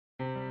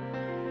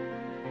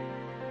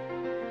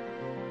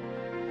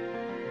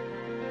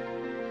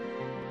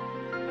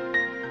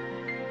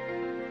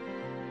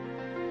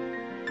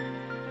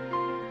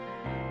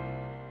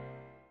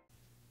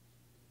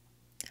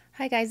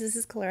Hi guys, this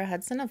is Clara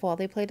Hudson of While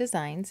They Play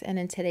Designs, and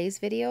in today's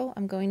video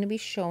I'm going to be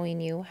showing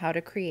you how to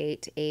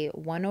create a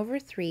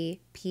 1/3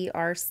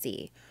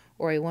 PRC,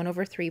 or a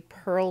 1/3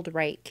 purled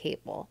right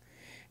cable.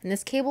 And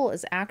this cable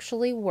is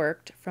actually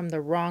worked from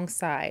the wrong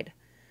side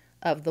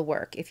of the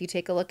work. If you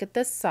take a look at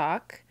this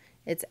sock,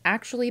 it's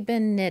actually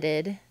been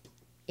knitted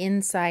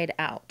inside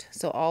out.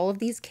 So all of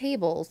these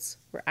cables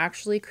were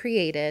actually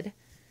created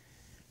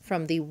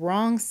from the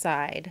wrong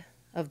side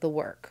of the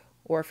work,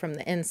 or from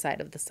the inside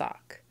of the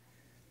sock.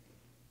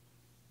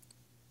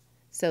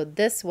 So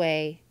this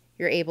way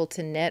you're able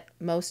to knit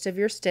most of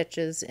your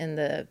stitches in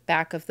the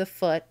back of the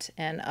foot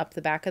and up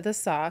the back of the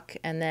sock,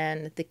 and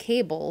then the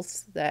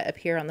cables that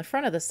appear on the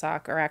front of the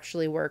sock are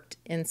actually worked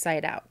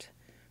inside out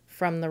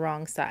from the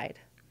wrong side.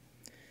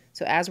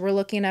 So as we're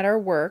looking at our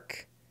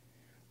work,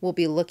 we'll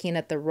be looking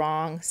at the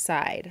wrong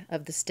side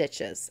of the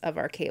stitches of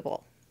our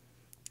cable.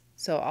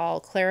 So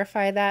I'll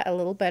clarify that a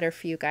little better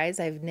for you guys.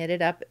 I've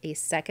knitted up a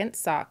second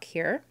sock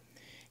here,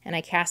 and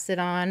I cast it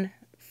on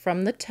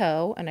from the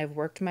toe, and I've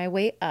worked my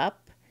way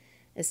up,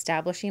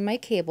 establishing my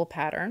cable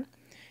pattern.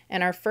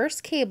 And our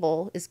first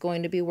cable is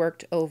going to be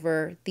worked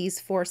over these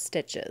 4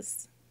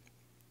 stitches.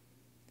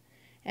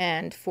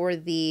 And for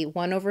the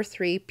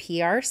 1/3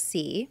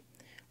 PRC,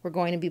 we're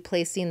going to be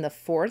placing the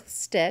 4th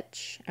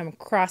stitch and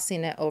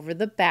crossing it over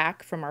the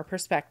back from our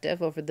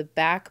perspective, over the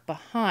back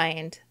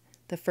behind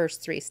the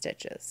first 3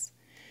 stitches.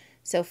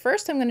 So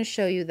first I'm going to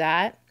show you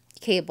that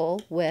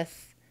cable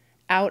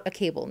without a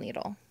cable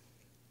needle.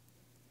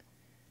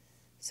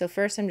 So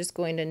first I'm just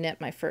going to knit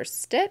my first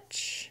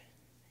stitch,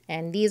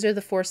 and these are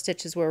the 4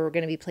 stitches where we're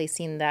going to be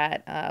placing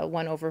that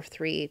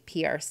 1/3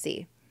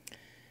 PRC.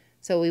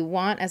 So we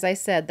want, as I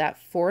said, that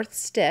 4th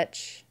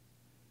stitch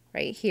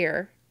right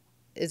here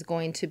is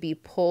going to be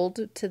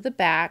pulled to the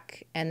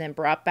back and then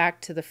brought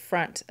back to the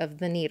front of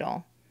the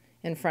needle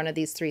in front of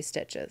these 3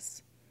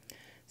 stitches.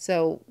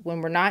 So when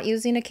we're not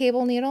using a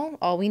cable needle,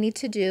 all we need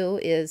to do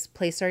is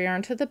place our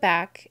yarn to the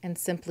back and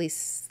simply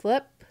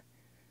slip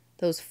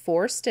those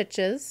 4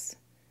 stitches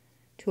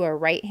to our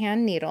right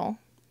hand needle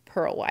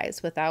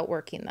purlwise without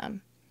working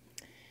them.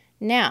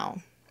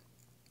 Now,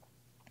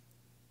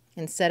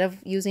 instead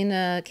of using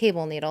a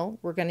cable needle,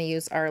 we're going to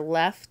use our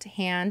left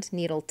hand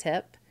needle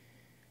tip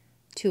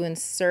to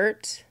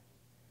insert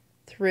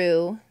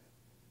through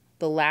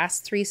the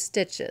last 3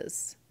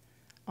 stitches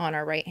on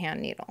our right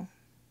hand needle.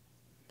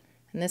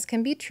 And this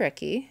can be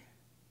tricky.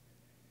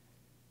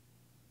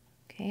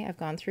 Okay, I've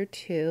gone through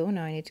 2.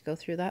 Now I need to go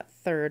through that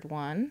 3rd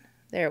one.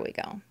 There we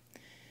go.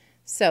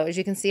 So as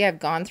you can see, I've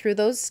gone through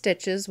those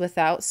stitches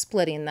without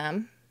splitting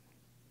them.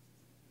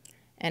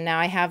 And now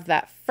I have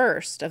that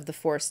first of the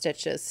 4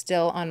 stitches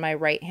still on my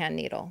right hand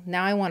needle.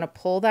 Now I want to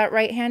pull that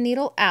right hand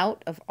needle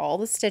out of all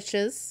the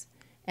stitches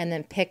and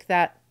then pick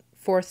that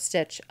 4th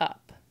stitch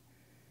up.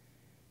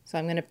 So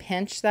I'm going to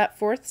pinch that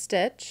 4th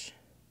stitch,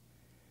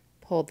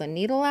 pull the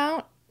needle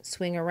out,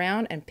 swing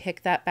around, and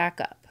pick that back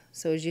up.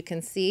 So as you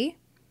can see,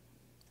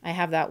 I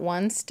have that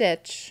 1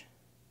 stitch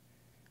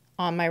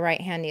on my right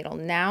hand needle.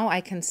 Now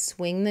I can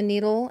swing the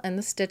needle and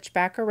the stitch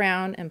back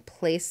around and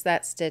place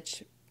that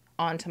stitch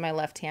onto my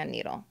left hand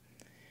needle.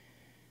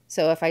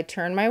 So if I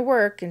turn my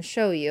work and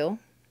show you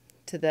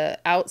to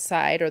the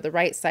outside or the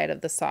right side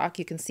of the sock,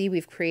 you can see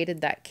we've created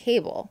that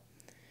cable.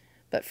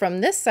 But from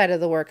this side of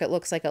the work, it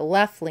looks like a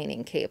left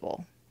leaning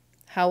cable.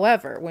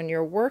 However, when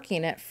you're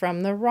working it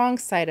from the wrong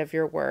side of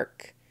your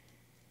work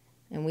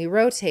and we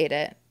rotate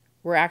it,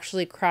 we're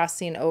actually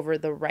crossing over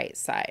the right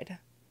side.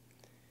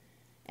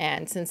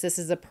 And since this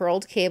is a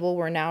purled cable,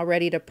 we're now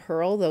ready to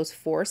purl those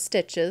 4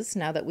 stitches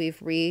now that we've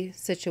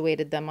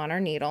resituated them on our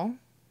needle.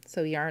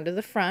 So yarn to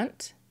the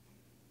front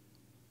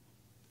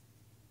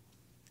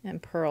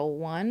and purl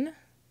 1,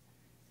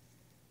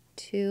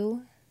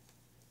 2,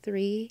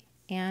 3,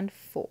 and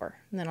 4.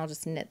 And then I'll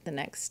just knit the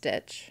next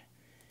stitch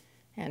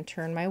and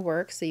turn my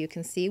work so you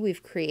can see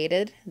we've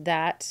created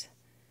that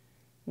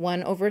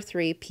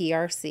 1/3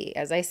 PRC.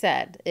 As I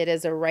said, it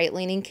is a right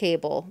leaning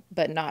cable,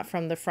 but not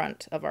from the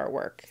front of our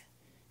work.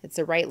 It's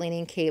a right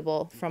leaning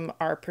cable from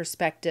our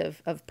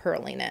perspective of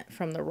purling it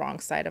from the wrong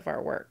side of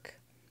our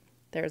work.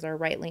 There's our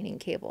right leaning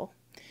cable.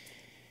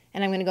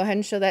 And I'm going to go ahead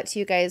and show that to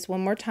you guys one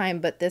more time,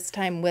 but this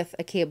time with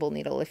a cable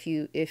needle if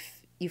you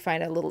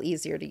find it a little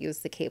easier to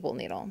use the cable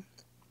needle.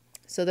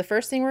 So the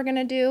first thing we're going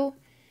to do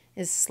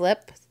is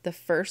slip the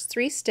first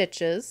 3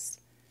 stitches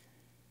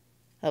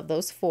of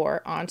those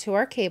 4 onto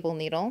our cable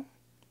needle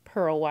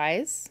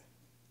purlwise,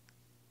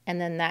 and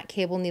then that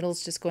cable needle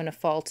is just going to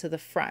fall to the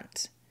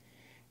front.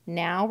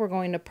 Now we're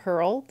going to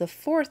purl the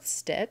 4th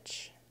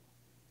stitch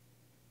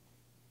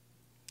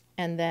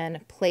and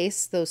then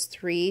place those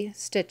 3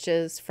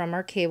 stitches from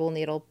our cable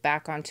needle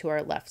back onto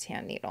our left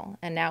hand needle.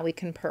 And now we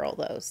can purl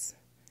those.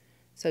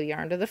 So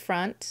yarn to the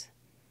front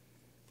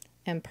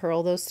and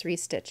purl those 3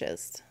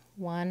 stitches.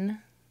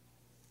 1,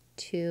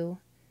 2,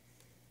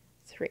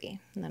 3.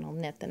 And then I'll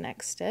knit the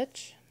next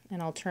stitch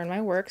and I'll turn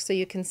my work so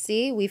you can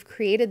see we've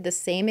created the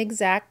same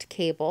exact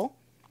cable.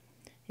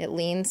 It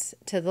leans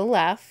to the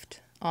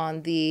left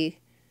on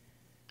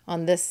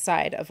this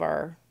side of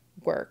our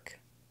work.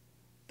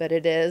 but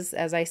it is,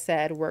 as I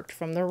said, worked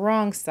from the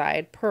wrong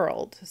side,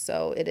 purled.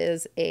 So it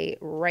is a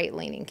right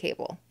leaning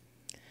cable.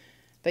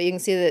 But you can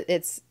see that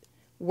it's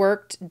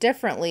worked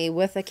differently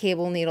with a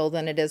cable needle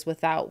than it is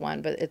without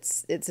one, but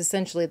it's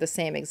essentially the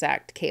same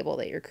exact cable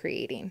that you're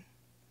creating.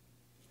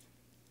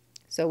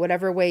 So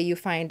whatever way you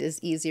find is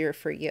easier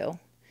for you.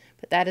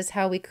 But that is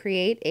how we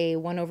create a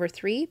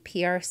 1/3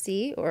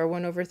 PRC or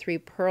 1/3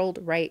 purled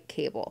right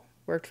cable,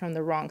 worked from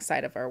the wrong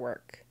side of our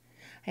work.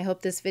 I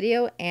hope this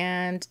video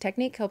and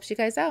technique helps you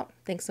guys out.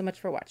 Thanks so much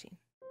for watching.